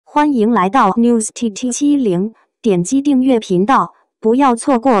欢迎来到 News TT70，点击订阅频道，不要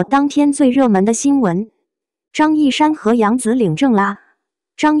错过当天最热门的新闻。张一山和杨紫领证啦！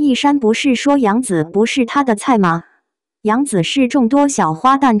张一山不是说杨紫不是他的菜吗？杨紫是众多小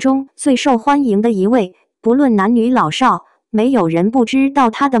花旦中最受欢迎的一位，不论男女老少，没有人不知道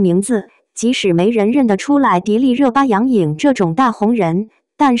她的名字。即使没人认得出来迪丽热巴、杨颖这种大红人，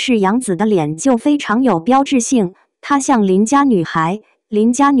但是杨紫的脸就非常有标志性。她像邻家女孩，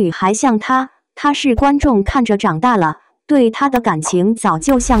邻家女孩像她，她是观众看着长大了，对她的感情早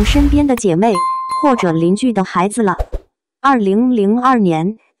就像身边的姐妹或者邻居的孩子了。2002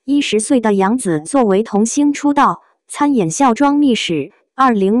年，10岁的杨紫作为童星出道，参演校庄秘史。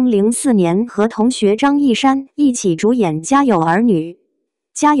2004年和同学张一山一起主演《家有儿女》。《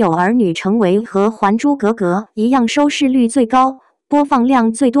家有儿女》成为和《还珠格格》一样收视率最高、播放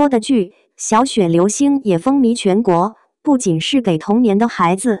量最多的剧，小雪流星也风靡全国。不仅是给童年的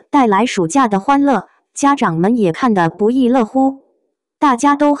孩子带来暑假的欢乐，家长们也看得不亦乐乎。大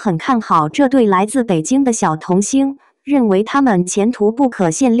家都很看好这对来自北京的小童星，认为他们前途不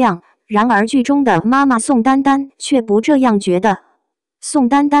可限量。然而剧中的妈妈宋丹丹却不这样觉得。宋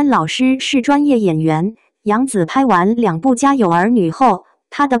丹丹老师是专业演员，杨紫拍完2部《家有儿女》后，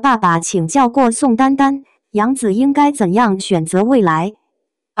她的爸爸请教过宋丹丹，杨紫应该怎样选择未来。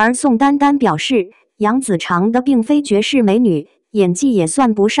而宋丹丹表示，杨紫长得并非绝世美女，演技也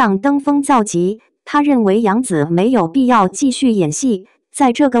算不上登峰造极。她认为杨紫没有必要继续演戏，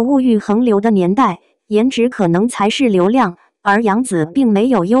在这个物欲横流的年代，颜值可能才是流量，而杨紫并没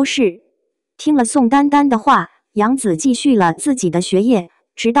有优势。听了宋丹丹的话，杨紫继续了自己的学业，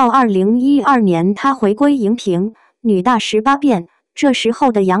直到2012年她回归荧屏，女大18变。这时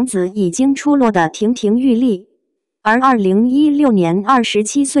候的杨紫已经出落得亭亭玉立。而2016年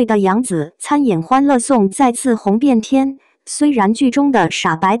27岁的杨紫参演《欢乐颂》再次红遍天。虽然剧中的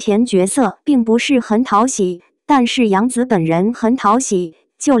傻白甜角色并不是很讨喜，但是杨紫本人很讨喜，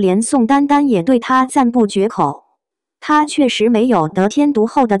就连宋丹丹也对她赞不绝口。她确实没有得天独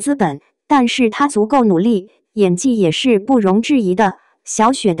厚的资本，但是她足够努力，演技也是不容置疑的。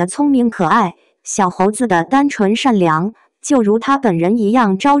小雪的聪明可爱，小猴子的单纯善良，就如她本人一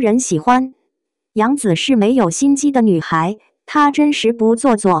样招人喜欢。杨紫是没有心机的女孩，她真实不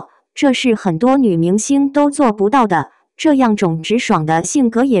做作，这是很多女明星都做不到的。这样种直爽的性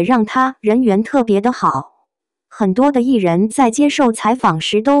格也让她人缘特别的好。很多的艺人在接受采访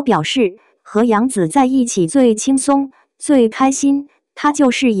时都表示，和杨紫在一起最轻松、最开心，她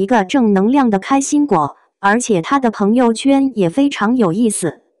就是一个正能量的开心果，而且她的朋友圈也非常有意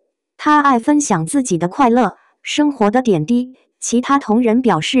思。她爱分享自己的快乐、生活的点滴，其他同仁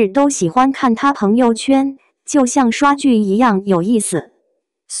表示都喜欢看她朋友圈，就像刷剧一样有意思。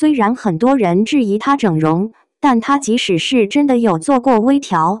虽然很多人质疑她整容，但她即使是真的有做过微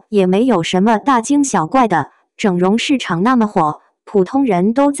调，也没有什么大惊小怪的。整容市场那么火，普通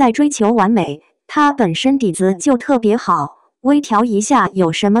人都在追求完美，她本身底子就特别好，微调一下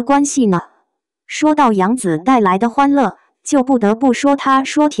有什么关系呢？说到杨紫带来的欢乐，就不得不说她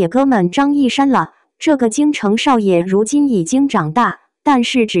说铁哥们张一山了。这个京城少爷如今已经长大，但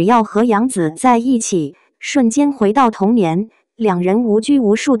是只要和杨紫在一起，瞬间回到童年，两人无拘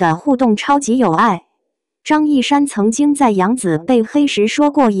无束的互动超级有爱。张一山曾经在杨紫被黑时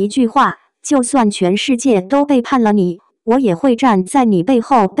说过一句话，就算全世界都背叛了你，我也会站在你背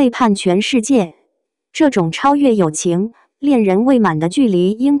后背叛全世界。这种超越友情、恋人未满的距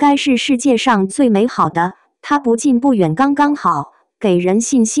离应该是世界上最美好的，它不近不远刚刚好，给人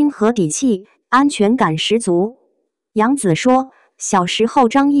信心和底气，安全感十足。杨紫说，小时候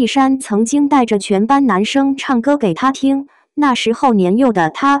张一山曾经带着全班男生唱歌给她听，那时候年幼的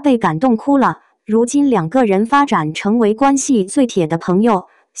她被感动哭了。如今2个人发展成为关系最铁的朋友，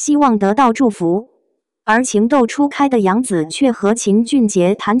希望得到祝福。而情窦初开的杨紫却和秦俊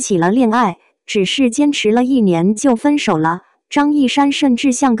杰谈起了恋爱，只是坚持了1年就分手了。张一山甚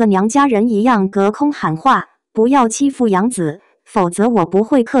至像个娘家人一样隔空喊话，不要欺负杨紫，否则我不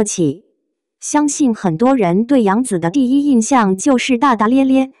会客气。相信很多人对杨紫的第一印象就是大大咧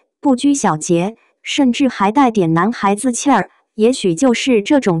咧、不拘小节，甚至还带点男孩子气儿。也许就是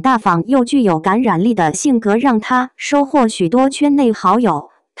这种大方又具有感染力的性格，让她收获许多圈内好友。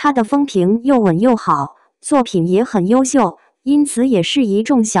她的风评又稳又好，作品也很优秀，因此也是一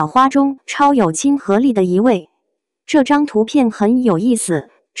众小花中超有亲和力的一位。这张图片很有意思，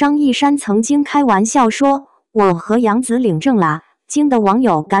张一山曾经开玩笑说，我和杨紫领证啦，惊的网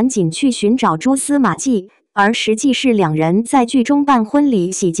友赶紧去寻找蛛丝马迹，而实际是2人在剧中办婚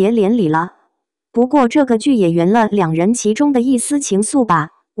礼喜结连理了。不过这个剧也圆了2人其中的一丝情愫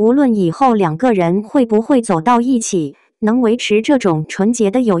吧，无论以后2个人会不会走到一起，能维持这种纯洁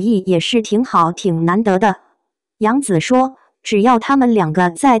的友谊也是挺好挺难得的。杨子说，只要他们两个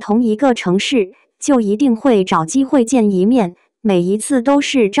在同一个城市，就一定会找机会见一面，每一次都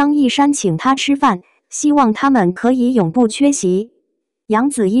是张一山请他吃饭，希望他们可以永不缺席。杨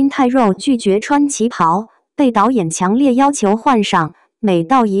子因太肉拒绝穿旗袍，被导演强烈要求换上，美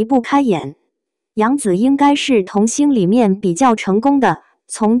到移不开眼。杨子应该是童星里面比较成功的，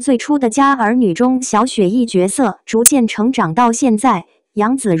从最初的家儿女中小雪一角色逐渐成长到现在，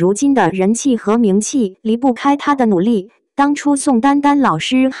杨子如今的人气和名气离不开她的努力。当初宋丹丹老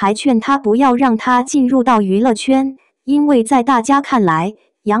师还劝她不要让她进入到娱乐圈，因为在大家看来，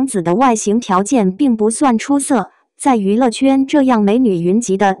杨子的外形条件并不算出色，在娱乐圈这样美女云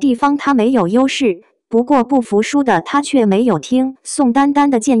集的地方，她没有优势。不过不服输的她却没有听宋丹丹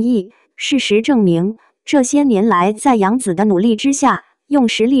的建议。事实证明，这些年来在杨子的努力之下，用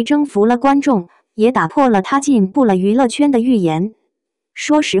实力征服了观众，也打破了她进步了娱乐圈的预言。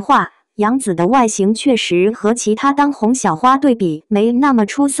说实话，杨子的外形确实和其他当红小花对比没那么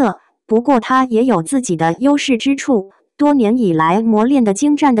出色，不过她也有自己的优势之处。多年以来磨练的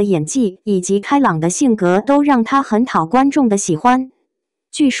精湛的演技以及开朗的性格都让她很讨观众的喜欢。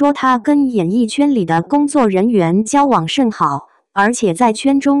据说她跟演艺圈里的工作人员交往甚好，而且在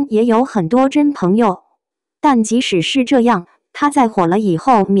圈中也有很多真朋友。但即使是这样，她在火了以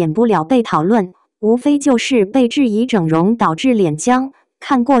后免不了被讨论，无非就是被质疑整容导致脸僵。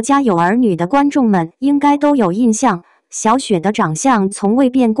看过《家有儿女》的观众们应该都有印象，小雪的长相从未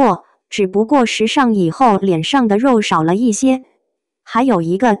变过，只不过时尚以后脸上的肉少了一些。还有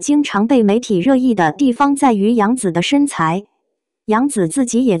一个经常被媒体热议的地方在于杨子的身材。杨子自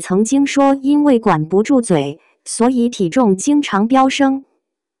己也曾经说，因为管不住嘴，所以体重经常飙升。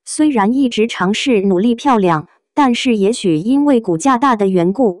虽然一直尝试努力漂亮，但是也许因为骨架大的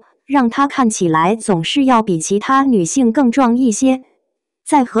缘故，让她看起来总是要比其他女性更壮一些。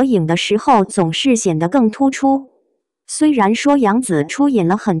在合影的时候总是显得更突出。虽然说杨子出演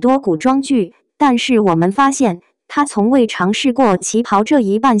了很多古装剧，但是我们发现她从未尝试过旗袍这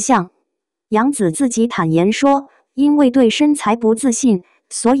一扮相。杨子自己坦言说，因为对身材不自信，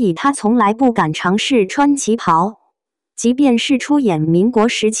所以她从来不敢尝试穿旗袍。即便是出演民国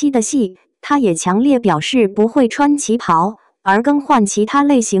时期的戏，她也强烈表示不会穿旗袍，而更换其他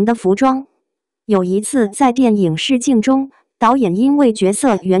类型的服装。有一次在电影试镜中，导演因为角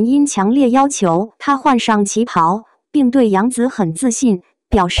色原因强烈要求他换上旗袍，并对杨子很自信，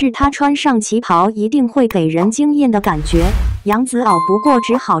表示他穿上旗袍一定会给人惊艳的感觉。杨子熬不过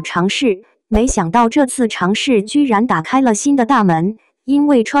只好尝试，没想到这次尝试居然打开了新的大门，因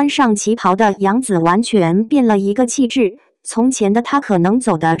为穿上旗袍的杨子完全变了一个气质。从前的她可能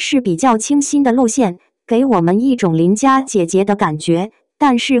走的是比较清新的路线，给我们一种邻家姐姐的感觉，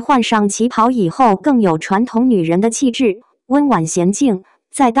但是换上旗袍以后更有传统女人的气质，温婉娴静，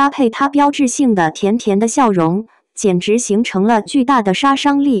再搭配她标志性的甜甜的笑容，简直形成了巨大的杀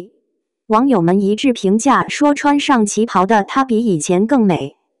伤力。网友们一致评价说，穿上旗袍的她比以前更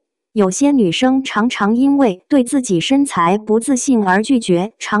美。有些女生常常因为对自己身材不自信而拒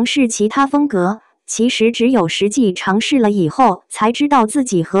绝尝试其他风格，其实只有实际尝试了以后才知道自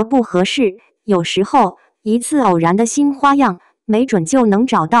己合不合适。有时候一次偶然的新花样，没准就能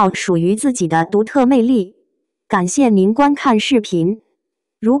找到属于自己的独特魅力。感谢您观看视频。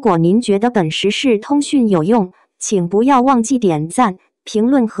如果您觉得本时事通讯有用，请不要忘记点赞、评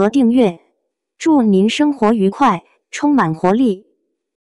论和订阅。祝您生活愉快，充满活力。